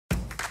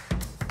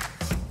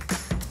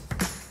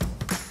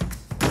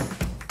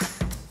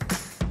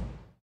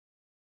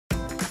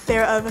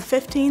There are over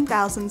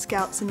 15,000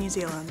 Scouts in New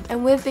Zealand.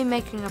 And we've been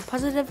making a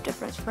positive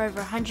difference for over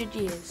 100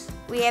 years.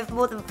 We have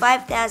more than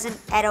 5,000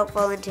 adult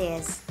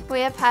volunteers.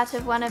 We are part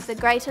of one of the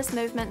greatest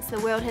movements the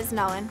world has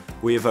known.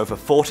 We have over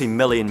 40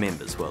 million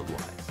members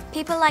worldwide.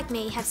 People like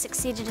me have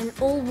succeeded in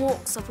all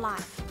walks of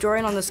life.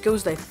 Drawing on the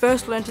skills they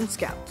first learnt in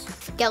Scouts.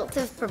 Scouts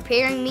is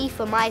preparing me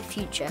for my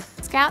future.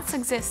 Scouts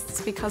exists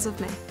because of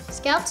me.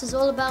 Scouts is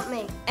all about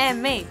me.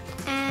 And me.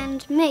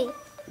 And me.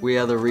 We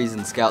are the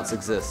reason Scouts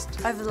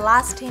exist. Over the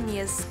last 10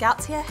 years,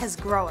 Scouts here has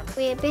grown.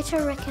 We are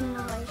better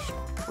recognised.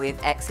 We have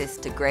access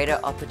to greater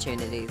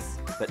opportunities.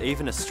 But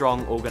even a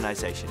strong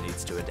organisation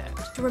needs to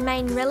adapt. To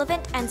remain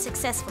relevant and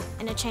successful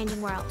in a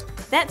changing world.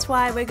 That's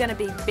why we're going to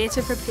be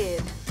better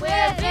prepared. We're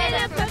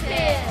better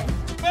prepared!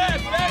 We're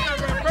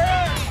better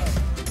prepared!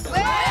 We're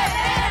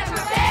better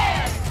prepared!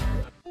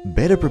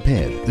 Better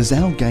Prepared is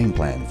our game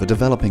plan for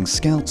developing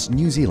Scouts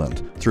New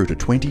Zealand through to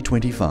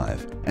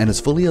 2025 and is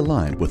fully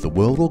aligned with the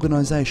World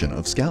Organisation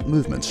of Scout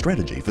Movement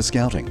strategy for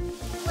Scouting.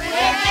 We're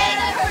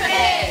better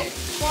prepared!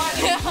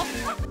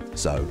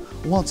 So,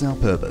 what's our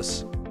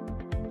purpose?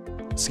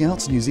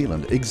 Scouts New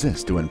Zealand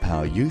exists to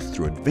empower youth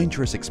through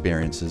adventurous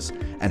experiences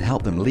and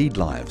help them lead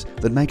lives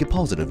that make a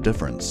positive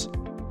difference.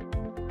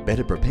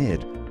 Better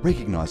Prepared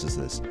recognises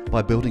this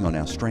by building on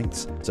our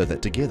strengths so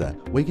that together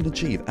we can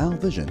achieve our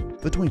vision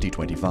for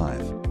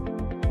 2025.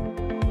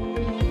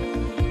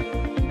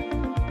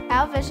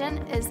 Our vision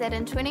is that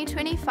in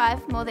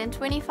 2025, more than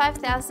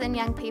 25,000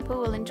 young people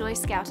will enjoy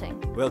Scouting.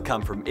 We'll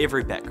come from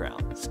every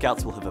background.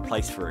 Scouts will have a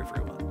place for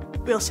everyone.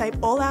 We'll shape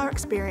all our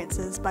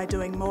experiences by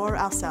doing more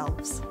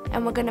ourselves.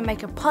 And we're going to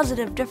make a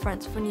positive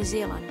difference for New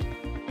Zealand.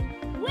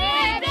 We're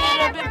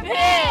better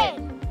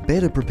prepared!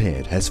 Better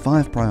Prepared has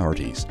 5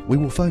 priorities we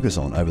will focus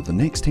on over the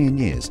next 10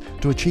 years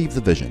to achieve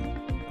the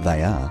vision.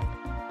 They are: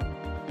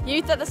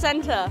 Youth at the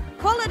centre.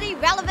 Quality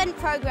relevant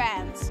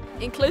programs.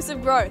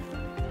 Inclusive growth.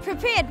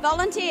 Prepared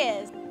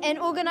volunteers. And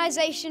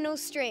organisational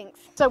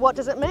strength. So what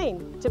does it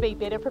mean to be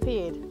better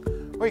prepared?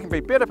 We can be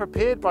better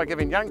prepared by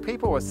giving young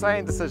people a say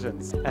in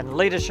decisions. And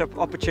leadership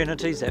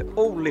opportunities at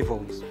all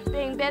levels.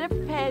 Being better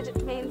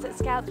prepared means that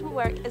Scouts will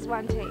work as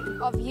one team.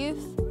 Of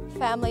youth,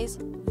 families,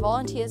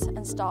 volunteers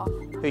and staff.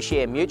 Who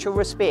share mutual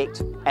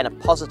respect and a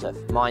positive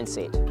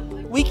mindset.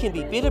 We can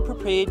be better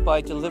prepared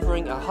by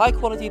delivering a high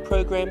quality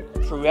program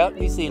throughout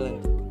New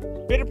Zealand.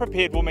 Better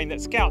Prepared will mean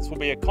that Scouts will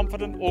be a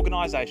confident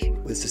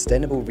organisation. With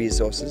sustainable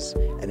resources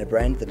and a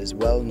brand that is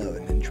well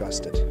known and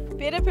trusted.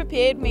 Better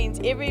Prepared means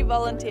every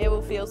volunteer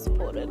will feel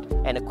supported.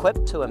 And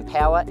equipped to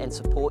empower and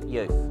support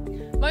youth.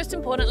 Most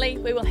importantly,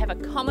 we will have a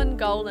common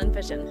goal and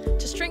vision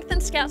to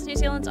strengthen Scouts New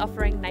Zealand's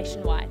offering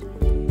nationwide.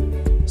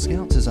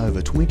 Scouts has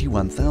over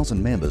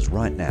 21,000 members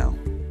right now.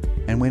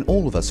 And when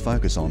all of us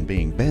focus on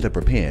being better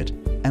prepared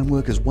and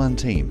work as one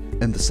team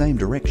in the same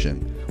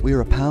direction, we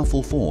are a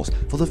powerful force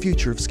for the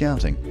future of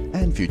Scouting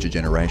and future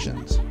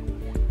generations.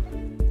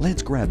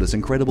 Let's grab this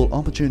incredible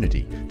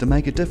opportunity to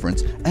make a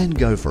difference and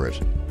go for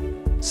it.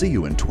 See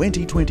you in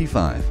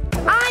 2025.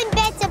 I'm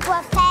better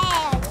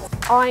prepared.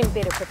 I'm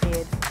better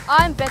prepared.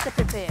 I'm better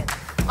prepared.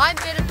 I'm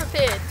better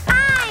prepared.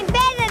 I'm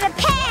better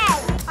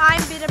prepared.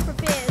 I'm better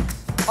prepared.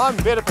 I'm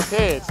better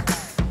prepared.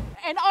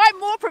 And I'm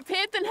more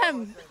prepared than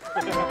him.